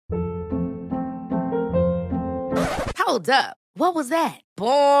Hold up. What was that?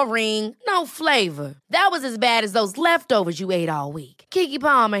 Boring. No flavor. That was as bad as those leftovers you ate all week. Keke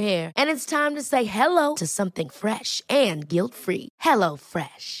Palmer here, and it's time to say hello to something fresh and guilt-free. Hello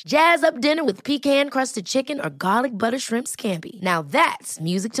Fresh. Jazz up dinner with pecan-crusted chicken or garlic butter shrimp scampi. Now that's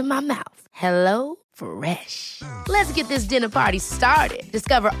music to my mouth. Hello Fresh. Let's get this dinner party started.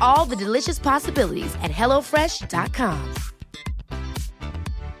 Discover all the delicious possibilities at hellofresh.com.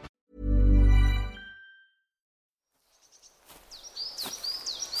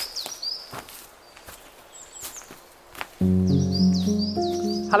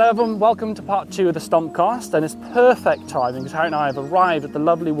 Hello everyone, welcome to part 2 of the Stompcast, and it's perfect timing because Harriet and I have arrived at the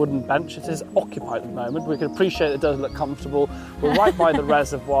lovely wooden bench. It is occupied at the moment. We can appreciate it does look comfortable. We're right by the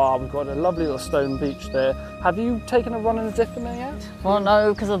reservoir. We've got a lovely little stone beach there. Have you taken a run and a dip in there yet? Well,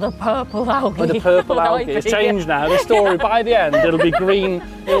 no, because of the purple algae. Oh, the purple algae. It's changed now. The story by the end, it'll be green.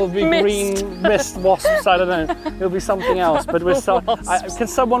 It'll be Mist. green mist wasps. I don't know. It'll be something else. But we're can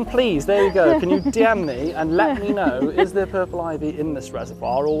someone please? There you go. Can you DM me and let me know? Is there purple ivy in this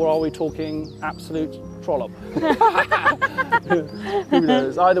reservoir, or are we talking absolute trollop? Who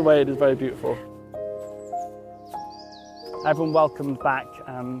knows? Either way, it is very beautiful. Everyone, welcome back.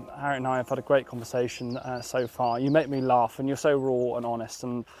 Harriet and I have had a great conversation so far. You make me laugh, and you're so raw and honest,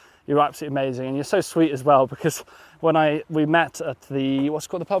 and you're absolutely amazing, and you're so sweet as well. Because when we met at the what's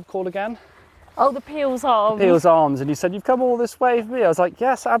the pub called again? Oh, the Peel's Arms. Peel's Arms, and you said you've come all this way for me. I was like,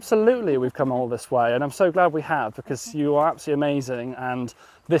 yes, absolutely, we've come all this way, and I'm so glad we have, because you are absolutely amazing, and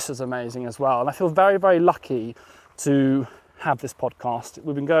this is amazing as well. And I feel very, very lucky to have this podcast.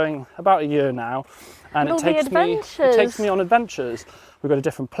 We've been going about a year now, and it takes me on adventures. We go to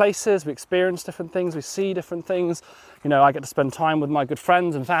different places, we experience different things, we see different things. You know, I get to spend time with my good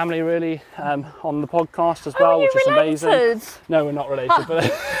friends and family, really, on the podcast as well, which is amazing. No, we're not related, but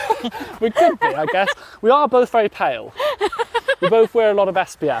we could be, I guess. We are both very pale. We both wear a lot of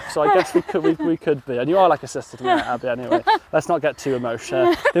SPF, so I guess we could be. And you are like a sister to me, Abby, anyway. Let's not get too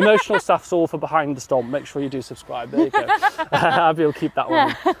emotional. The emotional stuff's all for behind the stomp. Make sure you do subscribe. There you go. Abby will keep that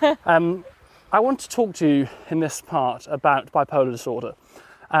one. I want to talk to you in this part about bipolar disorder.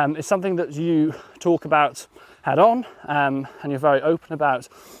 It's something that you talk about head on, and you're very open about.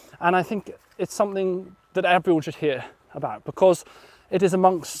 And I think it's something that everyone should hear about, because it is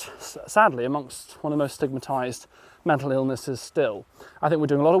sadly amongst one of the most stigmatised mental illnesses still. I think we're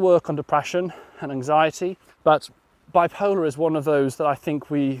doing a lot of work on depression and anxiety, but bipolar is one of those that I think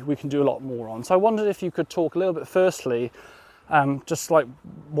we can do a lot more on. So I wondered if you could talk a little bit firstly, just like,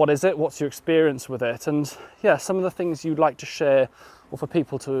 what is it, what's your experience with it, and yeah, some of the things you'd like to share or for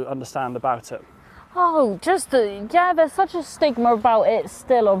people to understand about it. Oh, there's such a stigma about it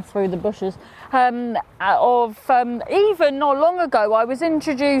still on Through the Bushes. Even not long ago, I was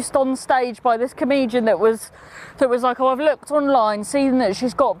introduced on stage by this comedian that was like, oh, I've looked online, seen that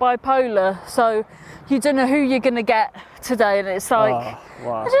she's got bipolar, so you don't know who you're going to get today. And it's like,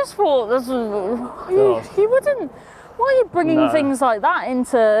 wow. I just thought, you wouldn't. Why are you bringing things like that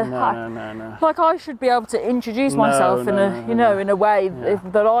into? No. Like, I should be able to introduce myself in a way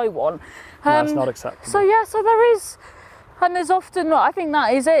that I want. That's not acceptable. So there is, and there's often, I think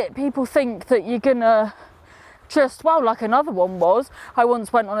that is it. People think that you're gonna like another one was. I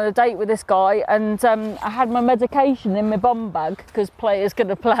once went on a date with this guy, and I had my medication in my bum bag because player's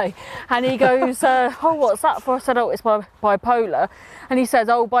gonna play, and he goes, "Oh, what's that for?" I said, "Oh, it's bipolar," and he says,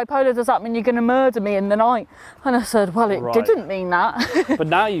 "Oh, bipolar, does that mean you're gonna murder me in the night?" And I said, "Well, it didn't mean that." But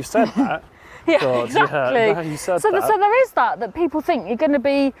now you've said that. Yeah, God, exactly. Yeah, you said so there is that people think you're going to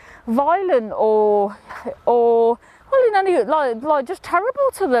be violent or well, like just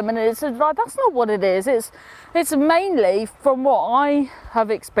terrible to them, and it's like, that's not what it is. It's mainly, from what I have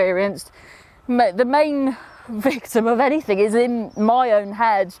experienced, the main victim of anything is in my own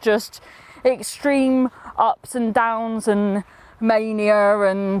head, just extreme ups and downs and mania,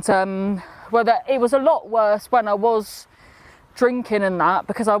 and whether it was a lot worse when I was drinking and that,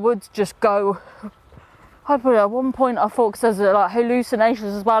 because I would just go, at one point I thought, because there's like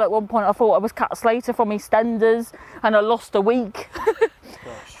hallucinations as well, at one point I thought I was Cat Slater from EastEnders, and I lost a week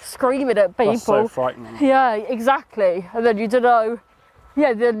screaming at people. That's so frightening. Yeah, exactly. And then you don't know,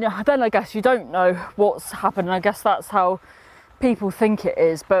 then I guess you don't know what's happened, and I guess that's how people think it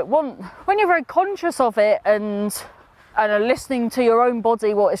is. But when you're very conscious of it and are listening to your own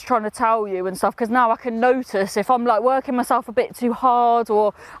body, what it's trying to tell you and stuff, because now I can notice if I'm like working myself a bit too hard,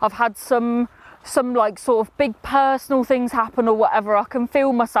 or I've had some like sort of big personal things happen or whatever, I can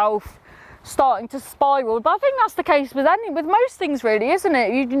feel myself starting to spiral. But I think that's the case with most things, really, isn't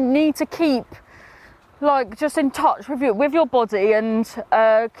it? You need to keep like just in touch with your body and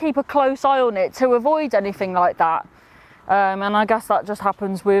keep a close eye on it to avoid anything like that. And I guess that just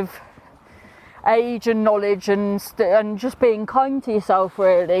happens with age and knowledge and just being kind to yourself,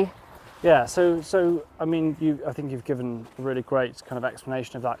 really. Yeah, so I mean, I think you've given a really great kind of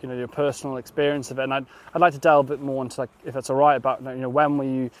explanation of that, your personal experience of it, and I'd like to delve a bit more into, like, if that's all right, about, when were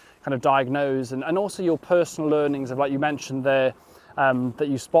you kind of diagnosed, and also your personal learnings of, like you mentioned there, that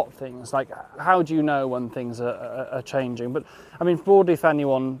you spot things, like how do you know when things are changing? But I mean, broadly, if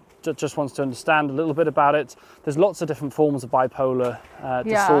anyone just wants to understand a little bit about it, there's lots of different forms of bipolar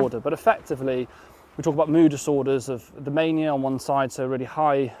disorder, but effectively, we talk about mood disorders of the mania on one side, so really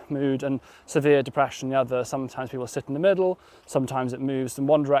high mood, and severe depression on the other. Sometimes people sit in the middle, sometimes it moves in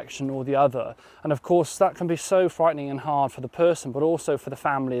one direction or the other. And of course, that can be so frightening and hard for the person, but also for the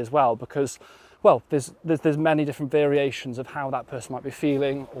family as well, because, well, there's many different variations of how that person might be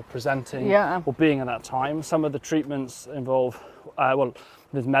feeling or presenting or being at that time. Some of the treatments involve,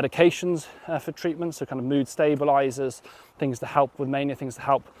 there's medications for treatment, so kind of mood stabilizers, things to help with mania, things to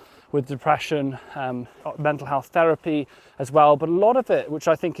help with depression, mental health therapy as well. But a lot of it, which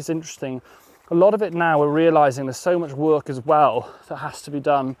I think is interesting, a lot of it now we're realising there's so much work as well that has to be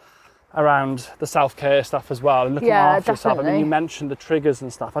done around the self-care stuff as well, and looking after yourself. I mean, you mentioned the triggers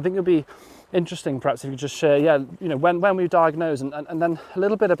and stuff. I think it would be interesting perhaps if you just share, when we diagnose, and then a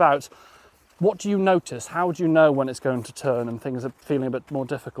little bit about what do you notice? How do you know when it's going to turn and things are feeling a bit more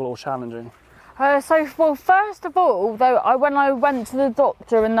difficult or challenging? First of all, though, when I went to the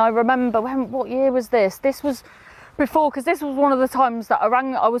doctor, and I remember, what year was this? This was before, because this was one of the times that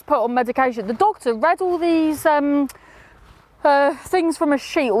I was put on medication. The doctor read all these things from a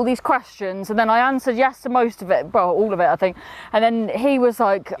sheet, all these questions, and then I answered yes to most of it, well, all of it, I think. And then he was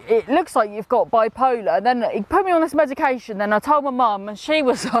like, it looks like you've got bipolar. And then he put me on this medication, then I told my mum, and she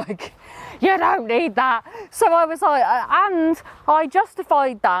was like, you don't need that. So I was like, and I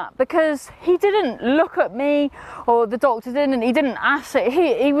justified that because he didn't look at me, or the doctor didn't, he didn't ask it.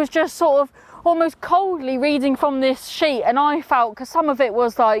 He was just sort of almost coldly reading from this sheet, and I felt, because some of it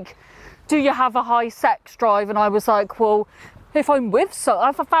was like, do you have a high sex drive? And I was like, well, if I'm with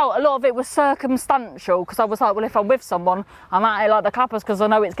I felt a lot of it was circumstantial, because I was like, well, if I'm with someone, I'm at it like the clappers because I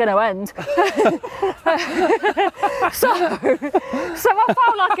know it's going to end. so I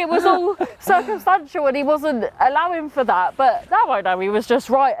felt like it was all circumstantial, and he wasn't allowing for that. But now I know he was just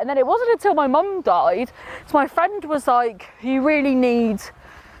right. And then it wasn't until my mum died, so my friend was like, you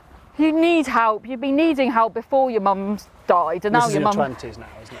need help. You've been needing help before your mum's died, and this now is your in mum. Your 20s now,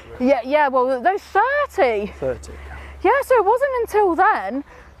 isn't it? Really? Yeah. Well, those 30. 30. Yeah, so it wasn't until then.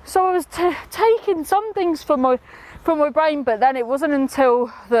 So I was taking some things from my brain, but then it wasn't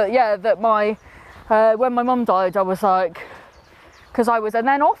until that my when my mum died, I was like, and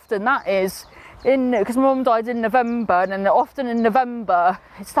then often that is because my mum died in November, and then often in November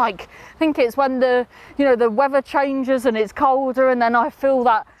it's like, I think it's when the weather changes and it's colder, and then I feel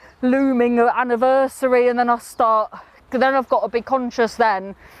that looming anniversary, and then I've got to be conscious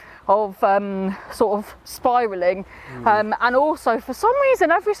then of sort of spiralling, and also for some reason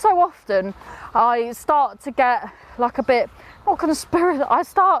every so often I start to get like a bit I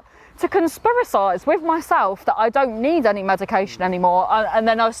start to conspiracize with myself that I don't need any medication anymore, and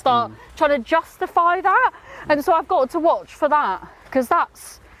then I start trying to justify that, and so I've got to watch for that, because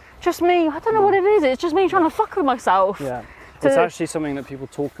that's just me. I don't know what it is. It's just me trying to fuck with myself. It's actually something that people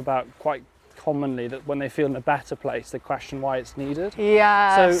talk about quite commonly, that when they feel in a better place, they question why it's needed.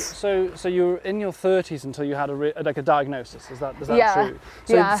 Yes. So you're in your 30s until you had a diagnosis. Is that true?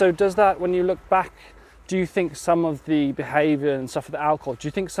 So does that, when you look back, do you think some of the behaviour and stuff with the alcohol, do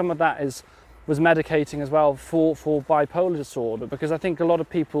you think some of that was medicating as well for bipolar disorder? Because I think a lot of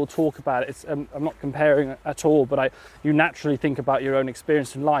people talk about it. I'm not comparing at all, but you naturally think about your own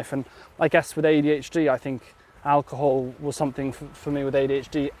experience in life, and I guess with ADHD, I think alcohol was something for me with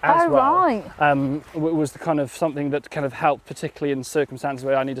ADHD as well. Right. It was the kind of something that kind of helped, particularly in circumstances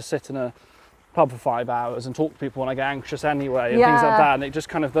where I need to sit in a pub for 5 hours and talk to people when I get anxious anyway, and things like that. And it just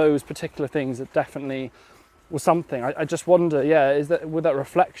kind of those particular things that definitely was something. I just wonder, is that with that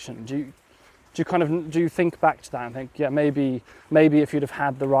reflection, do you think back to that and think, maybe if you'd have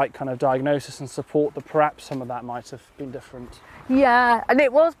had the right kind of diagnosis and support, that perhaps some of that might have been different? Yeah, and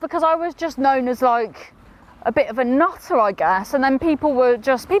it was because I was just known as like a bit of a nutter, I guess, and then people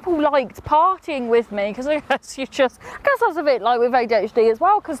liked partying with me, because I guess that's a bit like with ADHD as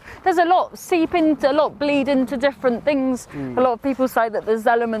well, because there's a lot bleed into different things. A lot of people say that there's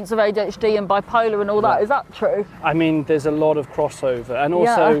elements of ADHD and bipolar and all that. Is that true? I mean, there's a lot of crossover, and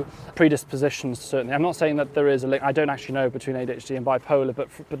also predispositions, certainly. I'm not saying that there is a link. I don't actually know between ADHD and bipolar, but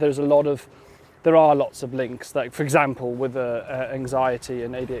there's a lot of there are lots of links. Like, for example, with anxiety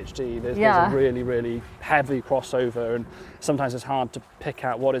and ADHD, there's a really, really heavy crossover, and sometimes it's hard to pick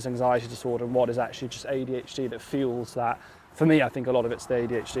out what is anxiety disorder and what is actually just ADHD that fuels that. For me, I think a lot of it's the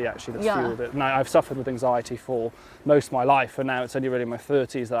ADHD actually that's fueled it. Now, I've suffered with anxiety for most of my life, and now it's only really in my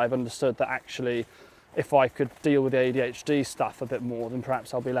 30s that I've understood that actually, if I could deal with the ADHD stuff a bit more, then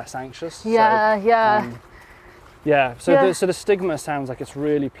perhaps I'll be less anxious. So the stigma sounds like it's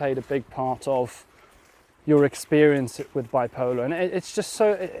really played a big part of your experience with bipolar, and it's just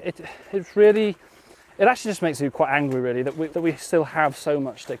so it actually just makes you quite angry, really, that we still have so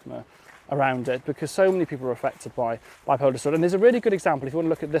much stigma around it, because so many people are affected by bipolar disorder. And there's a really good example if you want to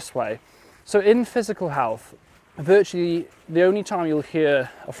look at it this way. So in physical health, virtually the only time you'll hear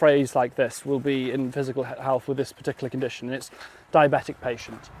a phrase like this will be in physical health with this particular condition, and it's diabetic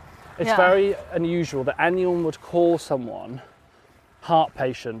patient. It's very unusual that anyone would call someone heart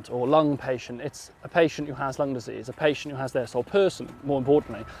patient or lung patient. It's a patient who has lung disease, a patient who has this, or person, more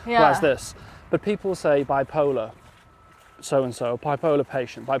importantly, who has this. But people say bipolar, so-and-so, bipolar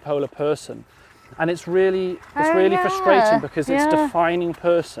patient, bipolar person. And it's really frustrating, because it's defining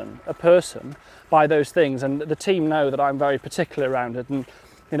a person by those things. And the team know that I'm very particular around it. And,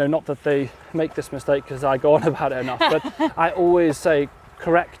 not that they make this mistake because I go on about it enough, but I always say,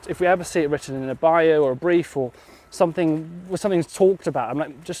 correct, if we ever see it written in a bio or a brief or something's talked about, I'm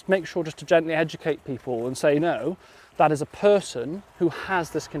like, just make sure just to gently educate people and say, no, that is a person who has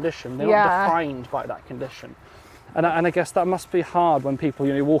this condition. They're not defined by that condition. And I guess that must be hard when people,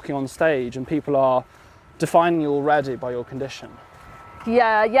 you're walking on stage and people are defining you already by your condition.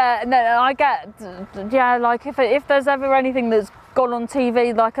 Yeah, no, I get, like if there's ever anything that's gone on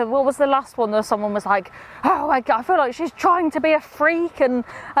TV, like what was the last one that someone was like, oh, I feel like she's trying to be a freak and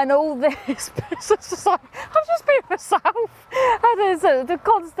all this. It's just like, I'm just being myself. And it's the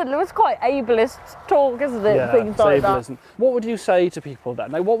constant, it was quite ableist talk, isn't it? Yeah, things like ableism. that. What would you say to people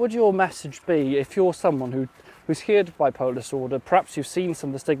then? Like, what would your message be if you're someone who's heard of bipolar disorder, perhaps you've seen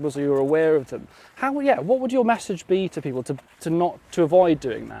some of the stigmas or you're aware of them? What would your message be to people to avoid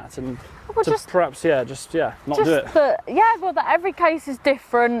doing that, and not do it? That every case is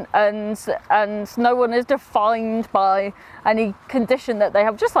different, and no one is defined by any condition that they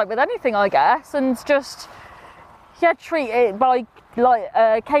have, just like with anything, I guess, and just treat it by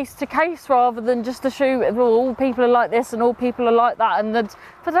case to case, rather than just assume all people are like this and all people are like that, and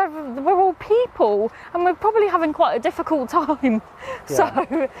we're all people and we're probably having quite a difficult time.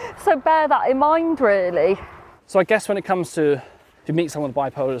 So bear that in mind, really. So I guess when it comes to, if you meet someone with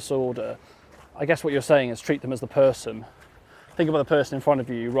bipolar disorder, I guess what you're saying is treat them as the person. Think about the person in front of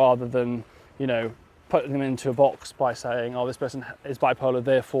you, rather than putting them into a box by saying, oh, this person is bipolar,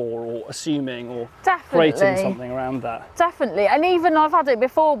 therefore, or assuming, or creating something around that. Definitely. And even I've had it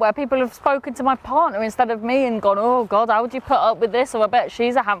before where people have spoken to my partner instead of me and gone, oh God, how would you put up with this? Or I bet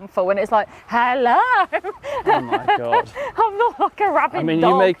she's a handful. And it's like, hello. Oh my God. I'm not like a rabid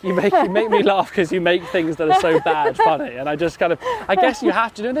dog. You make me laugh, because you make things that are so bad funny. And I just kind of, I guess you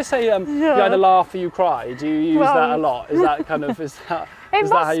have to. Don't they say you either laugh or you cry? Do you use that a lot? Is that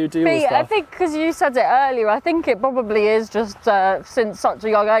how you deal with stuff? I think, because you said it earlier, I think it probably is just since such a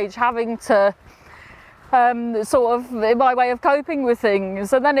young age having to sort of my way of coping with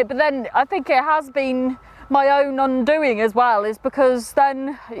things. But then I think it has been my own undoing as well, is because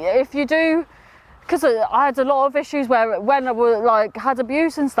then if you do, because I had a lot of issues when I had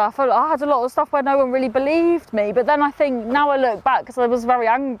abuse and stuff, I had a lot of stuff where no one really believed me. Then I think, now I look back, because I was very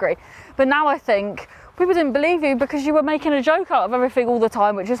angry, but now I think, people didn't believe you because you were making a joke out of everything all the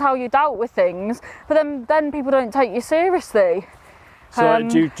time, which is how you dealt with things. But then people don't take you seriously. So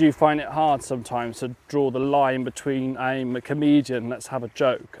do you find it hard sometimes to draw the line between I'm a comedian, let's have a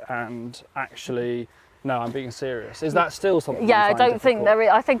joke, and actually, no, I'm being serious? Is that still something? Yeah, I don't think there is.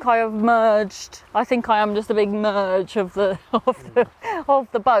 I think I have merged. I think I am just a big merge of the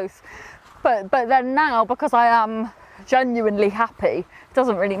both. But then now, because I am genuinely happy, it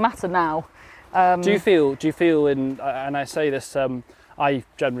doesn't really matter now. Do you feel in, and I say this, I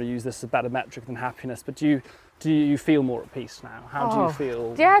generally use this as a better metric than happiness, but do you feel more at peace now? How do you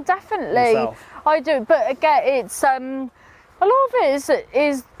feel? Yeah, definitely. Yourself? I do, but again, it's a lot of it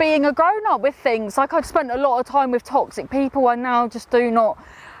is being a grown up with things. Like, I've spent a lot of time with toxic people, and now just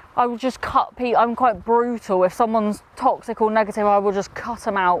I will just cut people. I'm quite brutal. If someone's toxic or negative, I will just cut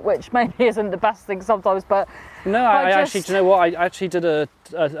them out, which maybe isn't the best thing sometimes, but... No, I actually, do you know what? I actually did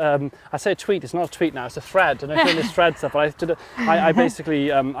I say a tweet, it's not a tweet now, it's a thread. I don't know if you're in this thread stuff, but I basically,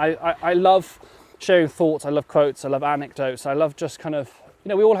 I love sharing thoughts, I love quotes, I love anecdotes, I love just kind of,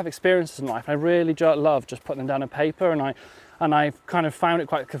 we all have experiences in life. I really love just putting them down on paper, and I And I've kind of found it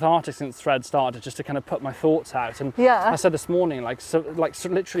quite cathartic since Thread started, just to kind of put my thoughts out. And Yeah. I said this morning,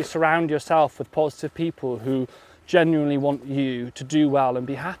 literally surround yourself with positive people who genuinely want you to do well and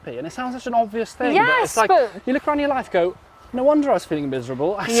be happy. And it sounds such an obvious thing, but Yes, it's like but you look around your life, go, no wonder I was feeling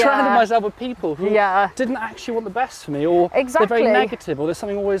miserable. I surrounded myself with people who didn't actually want the best for me, or they're very negative, or there's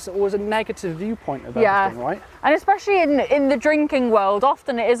something always a negative viewpoint of everything, right? And especially in the drinking world,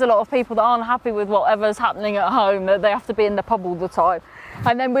 often it is a lot of people that aren't happy with whatever's happening at home, that they have to be in the pub all the time.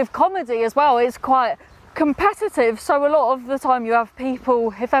 And then with comedy as well, it's quite competitive. So a lot of the time you have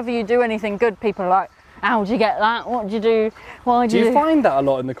people, if ever you do anything good, people are like, how'd you get that? What'd you do? Why'd you do? Do you find that a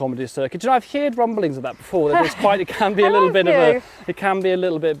lot in the comedy circuit? Do you know, I've heard rumblings of that before. That it can be a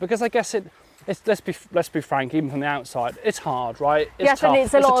little bit, because I guess it's let's be frank, even from the outside, it's hard, right? It's tough. And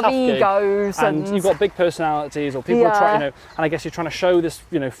it's a lot of egos, and you've got big personalities, or people are trying, and I guess you're trying to show this,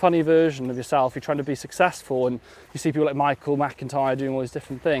 funny version of yourself. You're trying to be successful, and you see people like Michael McIntyre doing all these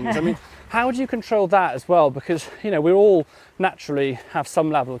different things. I mean, how do you control that as well? Because we all naturally have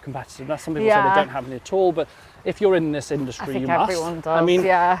some level of competitiveness. Some people say they don't have any at all, but if you're in this industry, you must. Everyone does. I mean,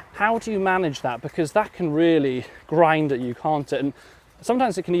 how do you manage that? Because that can really grind at you, can't it? And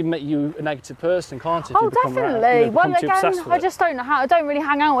sometimes it can even make you a negative person, can't it? Oh, definitely. Well, again, I just don't know how. I don't really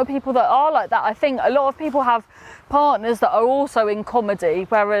hang out with people that are like that. I think a lot of people have partners that are also in comedy,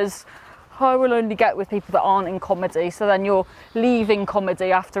 whereas I will only get with people that aren't in comedy. So then you're leaving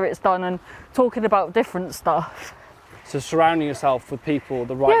comedy after it's done and talking about different stuff. So surrounding yourself with people,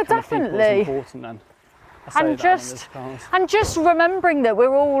 the right kind of people, is important then. And just remembering that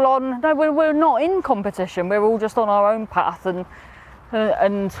we're all on. No, we're not in competition. We're all just on our own path, and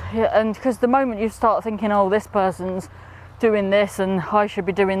because the moment you start thinking, oh, this person's doing this and I should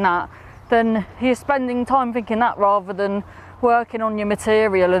be doing that, then you're spending time thinking that rather than working on your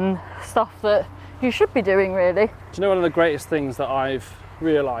material and stuff that you should be doing, really. Do you know one of the greatest things that I've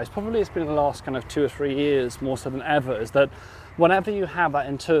realised, probably it's been in the last kind of 2 or 3 years more so than ever, is that whenever you have that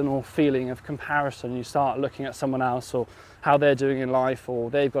internal feeling of comparison, you start looking at someone else or how they're doing in life, or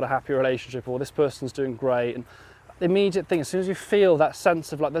they've got a happy relationship, or this person's doing great, and the immediate thing, as soon as you feel that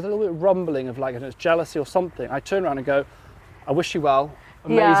sense of like, there's a little bit of rumbling of like, it's jealousy or something, I turn around and go, I wish you well,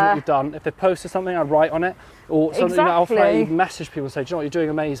 amazing what you've done. If they posted something, I'd write on it, or something. I'll message people and say, do you know what, you're doing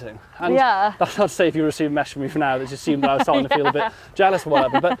amazing. And that's not to say if you receive a message from me for now that just seemed that I was starting to feel a bit jealous or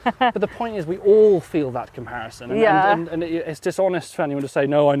whatever, but the point is we all feel that comparison, and it's dishonest for anyone to say,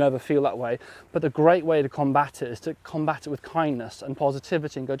 no, I never feel that way. But the great way to combat it is to combat it with kindness and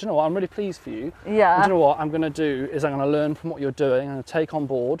positivity and go, do you know what, I'm really pleased for you. And do you know what I'm going to do is I'm going to learn from what you're doing, I'm going to take on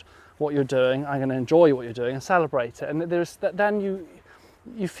board what you're doing, I'm going to enjoy what you're doing and celebrate it. And then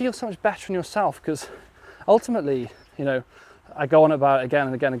you feel so much better in yourself, because ultimately, I go on about it again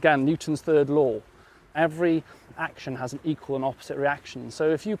and again and again, Newton's third law. Every action has an equal and opposite reaction. So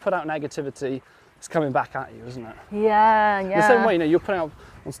if you put out negativity, it's coming back at you, isn't it? Yeah. The same way, you're putting out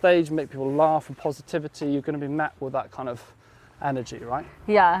on stage, make people laugh, and positivity, you're going to be met with that kind of energy, right?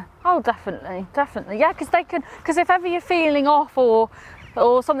 Yeah. Oh, definitely. Yeah, because if ever you're feeling off or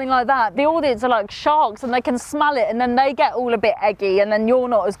something like that, the audience are like sharks and they can smell it, and then they get all a bit eggy, and then you're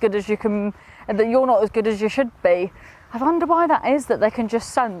not as good as you should be. I wonder why that is, that they can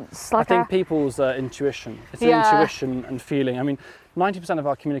just sense. I think people's intuition. It's intuition and feeling. I mean, 90% of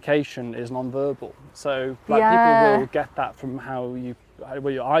our communication is non-verbal. So people will get that from how your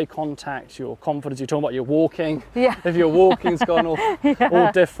eye contact, your confidence. You're talking about your walking. Yeah. If your walking's gone all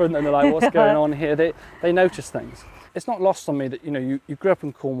different, and they're like, what's going on here? They notice things. It's not lost on me that you grew up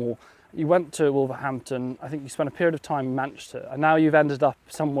in Cornwall, you went to Wolverhampton, I think you spent a period of time in Manchester, and now you've ended up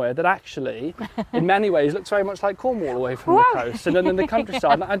somewhere that actually, in many ways, looks very much like Cornwall away from the coast and then in the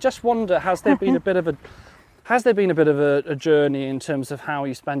countryside. And I just wonder, has there been a bit of a journey in terms of how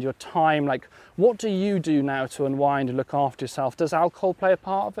you spend your time? Like, what do you do now to unwind and look after yourself? Does alcohol play a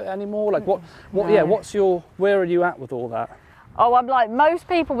part of it anymore? Like, where are you at with all that? Oh, I'm like, most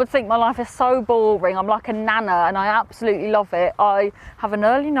people would think my life is so boring. I'm like a nana, and I absolutely love it. I have an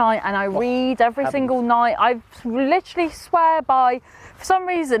early night and I read every single night. I literally swear by, for some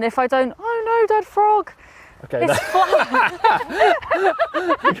reason, if I don't, oh no, Dead Frog. Okay. It's flat.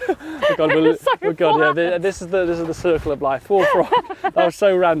 This is the circle of life. Full frog. That was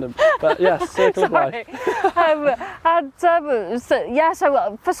so random, but yes, circle of life.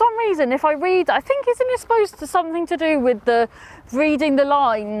 So for some reason, if I read, I think isn't it supposed to something to do with the reading the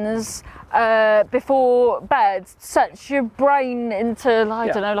lines before bed sets your brain into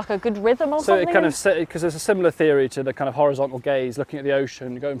like a good rhythm or something. So it kind of, because there's a similar theory to the kind of horizontal gaze, looking at the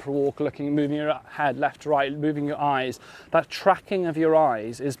ocean, going for a walk, moving your head left to right, moving your eyes. That tracking of your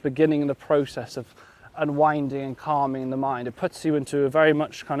eyes is beginning the process of unwinding and calming the mind. It puts you into a very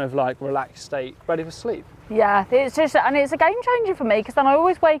much kind of like relaxed state, ready for sleep. Yeah, it's a game changer for me, because then I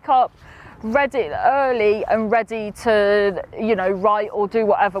always wake up ready early and ready to, you know, write or do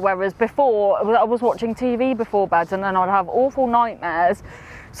whatever, whereas before I was watching TV before bed, and then I'd have awful nightmares.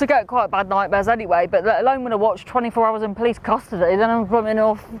 So get quite bad nightmares anyway, but let alone when I watch 24 Hours in Police Custody, then I'm coming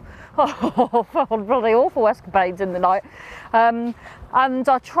off bloody awful escapades in the night. And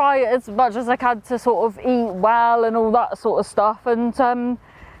I try as much as I can to sort of eat well and all that sort of stuff. And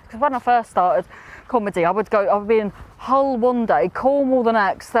because when I first started comedy, I would be in Hull one day, Cornwall the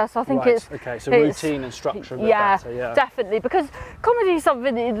next. So I think right. Okay, so routine and structure a bit better, yeah. Definitely, because comedy is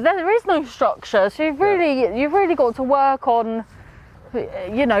something, there is no structure, so you've really got to work on,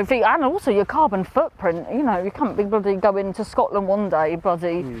 you know, and also your carbon footprint. You know, you can't be bloody going to Scotland one day,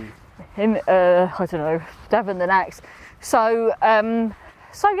 bloody in I don't know, Devon the next. So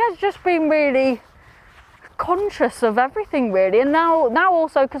yeah, just being really conscious of everything really, and now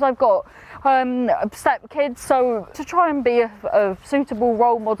also because I've got step kids, so to try and be a suitable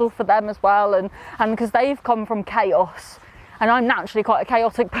role model for them as well, and because they've come from chaos. And I'm naturally quite a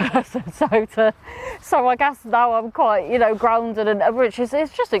chaotic person, so I guess now I'm quite, you know, grounded, and which is,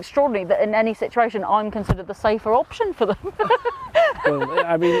 it's just extraordinary that in any situation I'm considered the safer option for them. Well,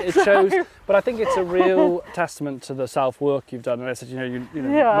 I mean, it shows, but I think it's a real testament to the self-work you've done. And I said, you know,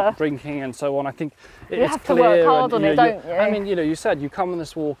 not drinking and so on. I think it's clear. You have to work hard on it, don't you? I mean, you know, you said you come on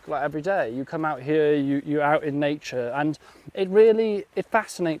this walk like every day. You come out here, you're out in nature, and it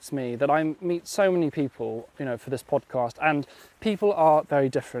fascinates me that I meet so many people, you know, for this podcast, and people are very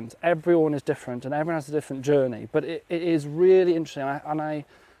different. Everyone is different, and everyone has a different journey. But it is really interesting, and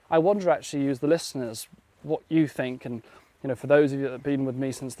I wonder actually, as the listeners, what you think. And you know, for those of you that have been with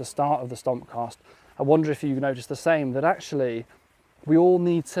me since the start of the Stompcast, I wonder if you notice the same, that actually we all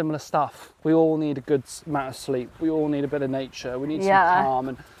need similar stuff. We all need a good amount of sleep. We all need a bit of nature. We need some calm,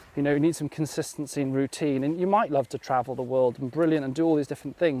 and you know, you need some consistency and routine. And you might love to travel the world and brilliant and do all these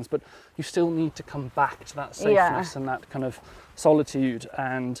different things, but you still need to come back to that safeness and that kind of solitude.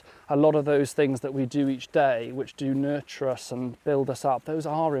 And a lot of those things that we do each day, which do nurture us and build us up, those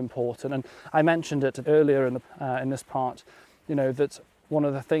are important. And I mentioned it earlier in this part, you know, that one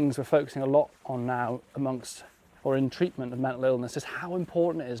of the things we're focusing a lot on now in treatment of mental illness is how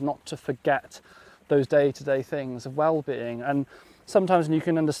important it is not to forget those day-to-day things of well-being. And sometimes when you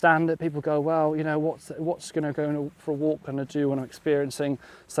can understand it, people go, well, you know, what's going to go for a walk going to do when I'm experiencing,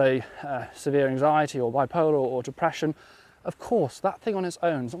 say, severe anxiety or bipolar or depression? Of course, that thing on its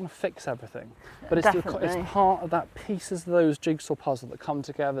own is not going to fix everything, but it's part of that pieces of those jigsaw puzzle that come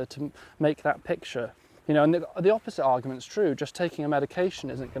together to make that picture. You know, and the opposite argument's true. Just taking a medication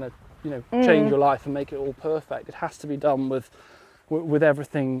isn't going to, you know, change your life and make it all perfect. It has to be done with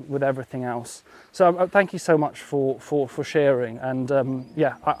everything else. So thank you so much for sharing. And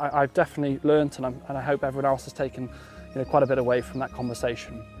I've definitely learnt, and I hope everyone else has taken, you know, quite a bit away from that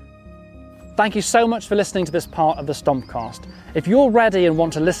conversation. Thank you so much for listening to this part of the Stompcast. If you're ready and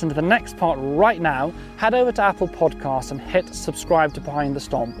want to listen to the next part right now, head over to Apple Podcasts and hit subscribe to Behind the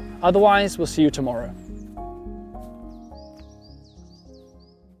Stomp. Otherwise, we'll see you tomorrow.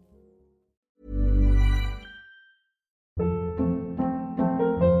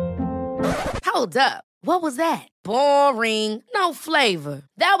 Hold up. What was that? Boring. No flavor.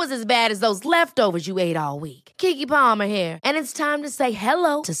 That was as bad as those leftovers you ate all week. Keke Palmer here, and it's time to say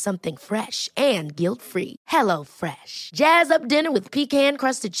hello to something fresh and guilt-free. Hello Fresh. Jazz up dinner with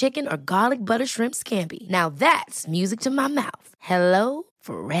pecan-crusted chicken or garlic butter shrimp scampi. Now that's music to my mouth. Hello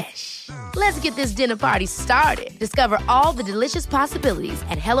Fresh. Let's get this dinner party started. Discover all the delicious possibilities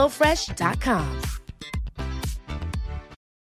at HelloFresh.com.